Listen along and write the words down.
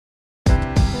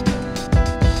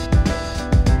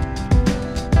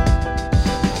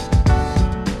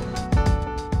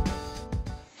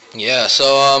Yeah,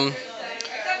 so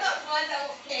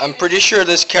I'm pretty sure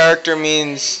this character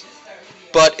means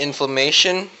butt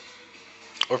inflammation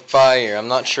or fire. I'm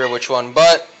not sure which one,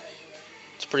 but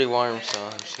it's pretty warm, so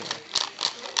I'm just gonna...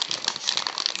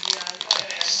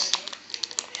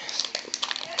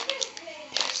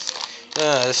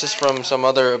 Yeah, this is from some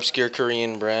other obscure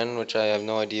Korean brand, which I have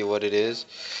no idea what it is,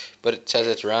 but it says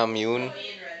it's Ramen.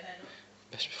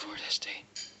 Best before this day.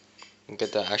 Look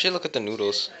at that. Actually, look at the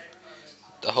noodles.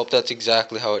 I hope that's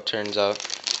exactly how it turns out.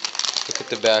 Look at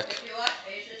the back.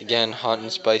 Again, hot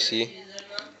and spicy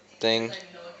thing.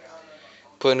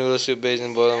 Put noodle soup base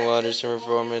in boiling water, simmer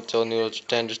for a minute till noodles are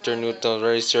tender, stir noodles,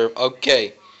 ready to serve.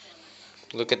 Okay.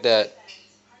 Look at that.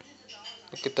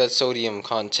 Look at that sodium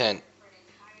content.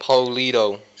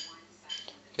 Polito. Look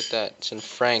at that. It's in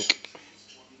Frank.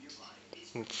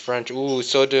 In French. Ooh,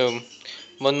 sodium.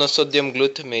 Monosodium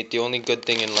glutamate, the only good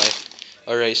thing in life.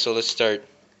 Alright, so let's start.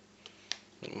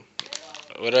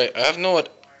 I have no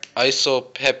what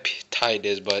isopeptide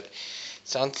is, but it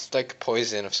sounds like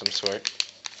poison of some sort.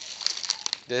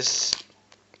 This,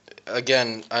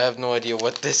 again, I have no idea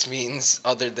what this means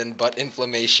other than butt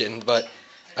inflammation, but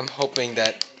I'm hoping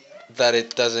that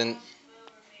it doesn't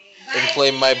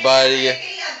inflame my body.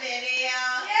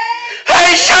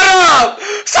 Hey, shut up!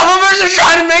 Some of us are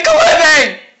trying to make a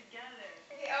living!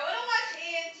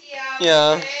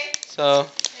 Yeah, so,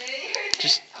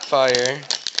 just fire.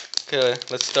 Okay,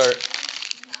 let's start.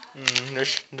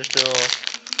 There's still...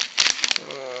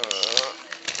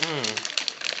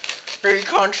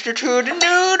 reconstituted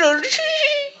noodles.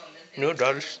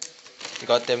 Noodles. You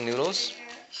got them noodles?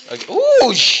 Okay.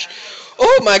 Ooh!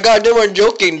 Oh my god, they weren't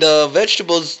joking. The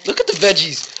vegetables. Look at the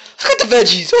veggies. Look at the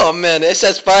veggies. Oh man, it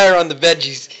says fire on the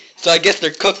veggies. So I guess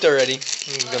they're cooked already.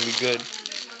 This is gonna be good.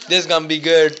 This is gonna be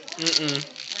good.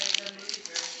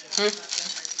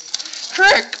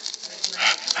 Trick!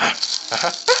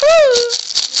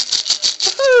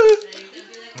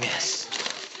 Yes.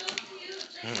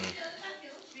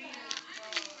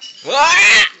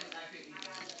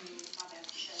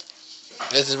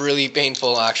 This is really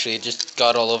painful, actually. It just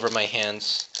got all over my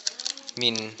hands.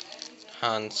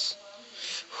 Hands.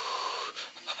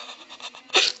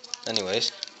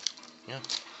 Anyways, yeah.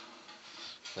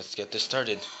 Let's get this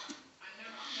started.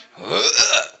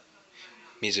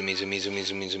 Mizu, mizu, mizu,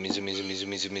 mizu, mizu, mizu, mizu, mizu,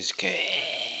 mizu, mizu,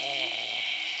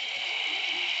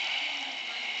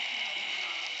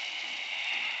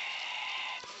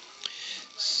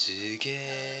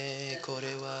 Suge,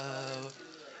 kore wa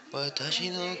watashi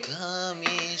no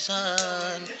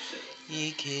kami-san,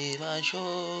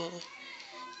 ikimashou.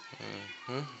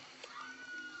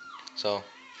 So,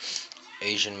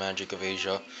 Asian magic of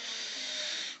Asia.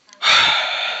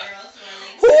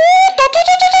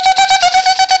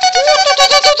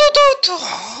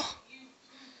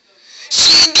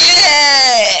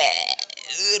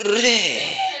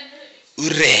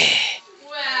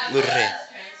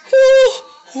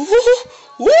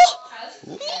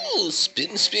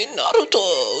 Spin, spin, Naruto.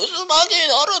 Uzumaki,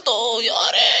 Naruto.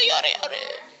 Yare, yare, yare.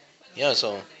 Yeah,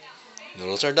 so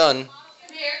noodles are done.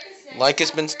 Like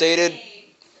it's been stated,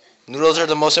 noodles are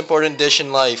the most important dish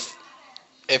in life.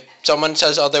 If someone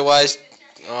says otherwise,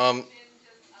 I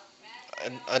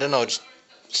don't know, just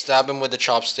stab him with a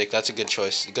chopstick. That's a good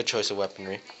choice. A good choice of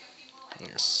weaponry.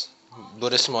 Yes.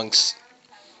 Buddhist monks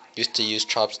used to use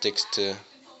chopsticks to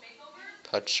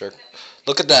touch circle.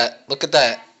 Look at that. Look at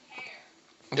that.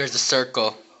 There's a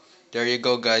circle. There you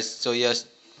go, guys. So yes,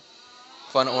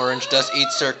 Fun Orange does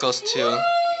eat circles too.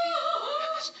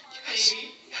 Yes.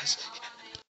 Yes.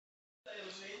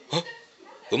 Huh?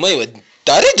 Umae wa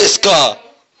dare desu ka?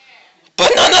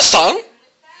 Banana-san?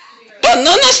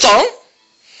 Banana-san?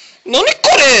 Nani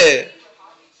kore?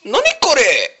 Nani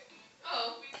kore?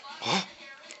 Huh?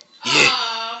 Yeah.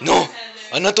 No.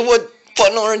 Another one.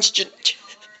 Fun Orange.